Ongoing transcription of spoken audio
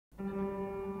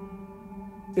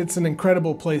It's an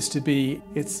incredible place to be.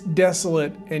 It's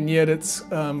desolate, and yet it's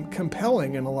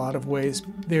compelling in a lot of ways.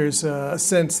 There's a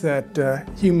sense that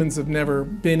humans have never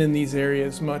been in these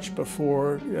areas much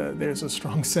before. There's a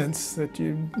strong sense that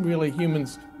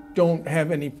humans don't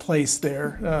have any place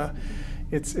there.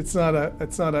 It's not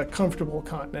a comfortable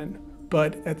continent,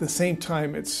 but at the same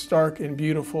time, it's stark and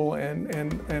beautiful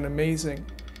and amazing.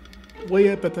 Way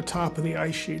up at the top of the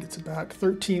ice sheet, it's about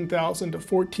 13,000 to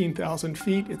 14,000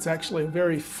 feet. It's actually a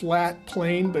very flat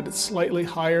plain, but it's slightly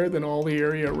higher than all the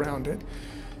area around it.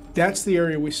 That's the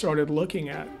area we started looking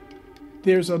at.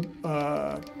 There's a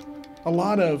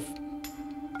lot of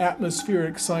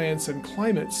atmospheric science and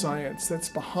climate science that's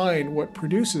behind what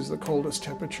produces the coldest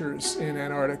temperatures in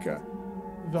Antarctica.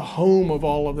 The home of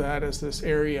all of that is this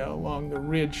area along the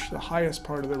ridge, the highest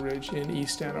part of the ridge in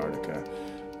East Antarctica,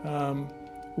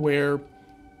 where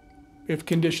if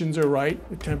conditions are right,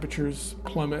 the temperatures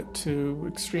plummet to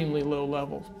extremely low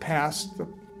levels, past the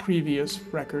previous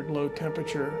record low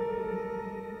temperature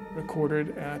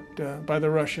recorded by the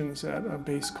Russians at a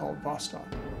base called Vostok.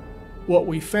 What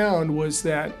we found was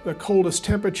that the coldest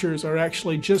temperatures are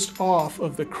actually just off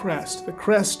of the crest. The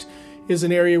crest is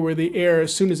an area where the air,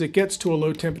 as soon as it gets to a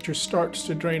low temperature, starts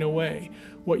to drain away.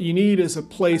 What you need is a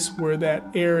place where that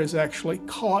air is actually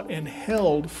caught and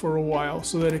held for a while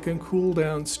so that it can cool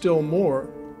down still more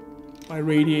by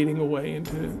radiating away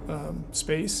into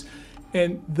space.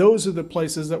 And those are the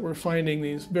places that we're finding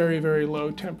these very, very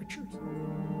low temperatures.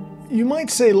 You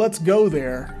might say, let's go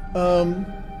there.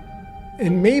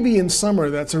 And maybe in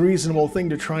summer that's a reasonable thing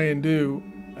to try and do.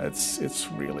 It's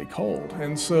really cold,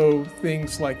 and so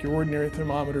things like your ordinary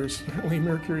thermometers, certainly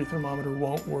mercury thermometer,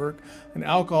 won't work. An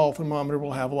alcohol thermometer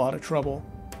will have a lot of trouble.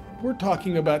 We're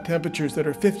talking about temperatures that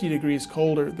are 50 degrees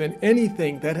colder than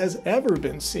anything that has ever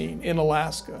been seen in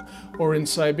Alaska or in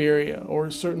Siberia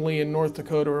or certainly in North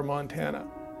Dakota or Montana.